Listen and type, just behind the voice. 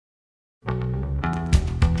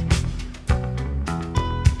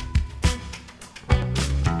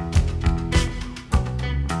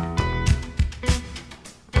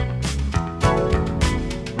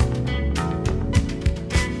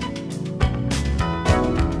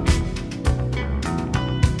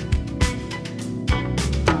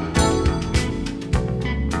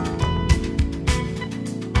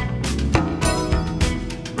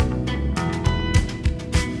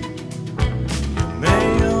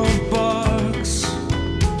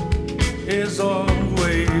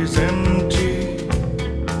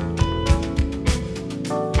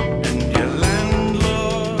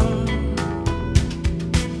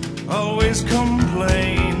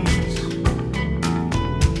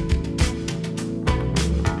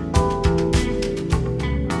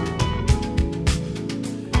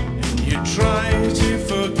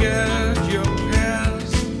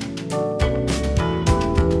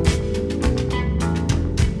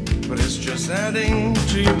is just adding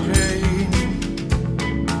to your pain.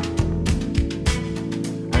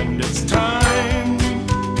 And it's time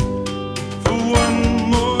for one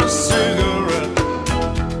more cigarette.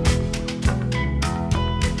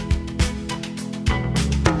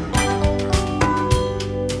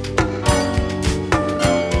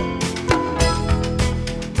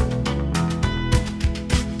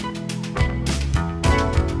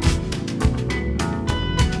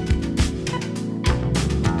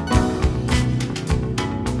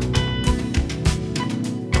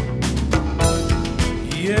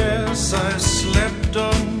 Yes, I slept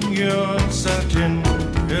on your satin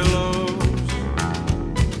pillows.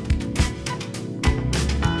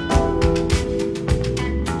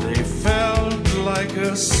 They felt like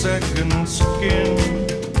a second skin.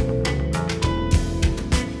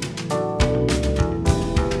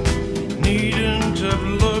 You needn't have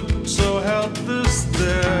looked so helpless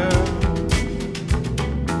there.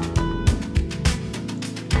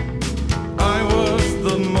 I was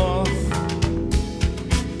the moth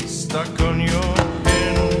stuck on your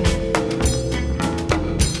pin.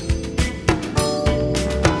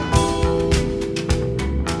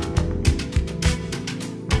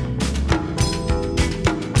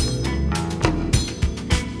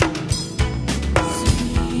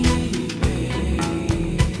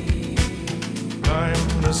 I'm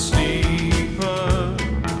the sleeper.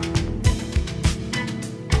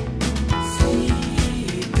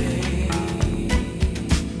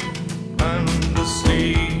 I'm the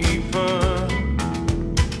sleeper.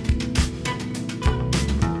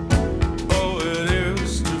 Oh, it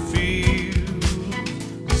is to feel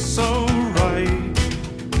so right.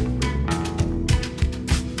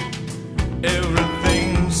 Everything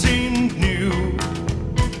seemed new.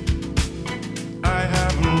 I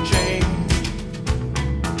haven't changed.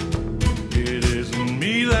 It isn't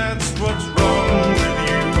me, that's what's wrong with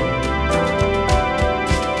you.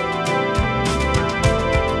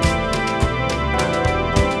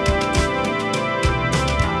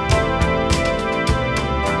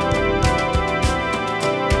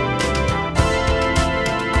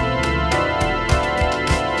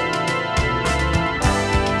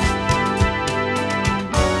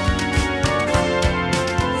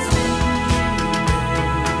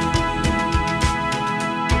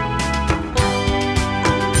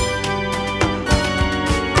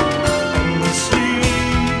 I'm the sleeper.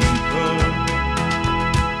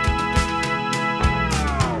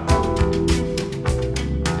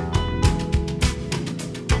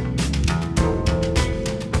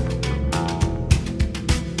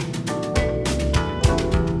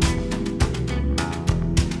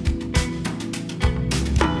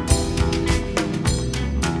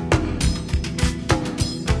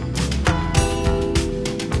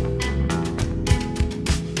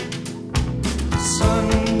 The sun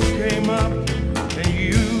came up and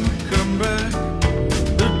you'd come back.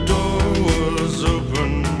 The door was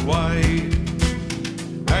open wide.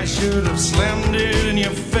 I should have slammed it in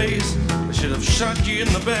your face. I should have shot you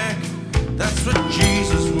in the back. That's what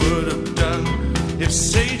Jesus would have done if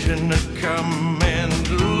Satan had come and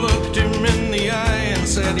looked him in the eye and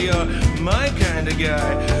said, "You're my kind of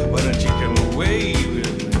guy. Why don't you come away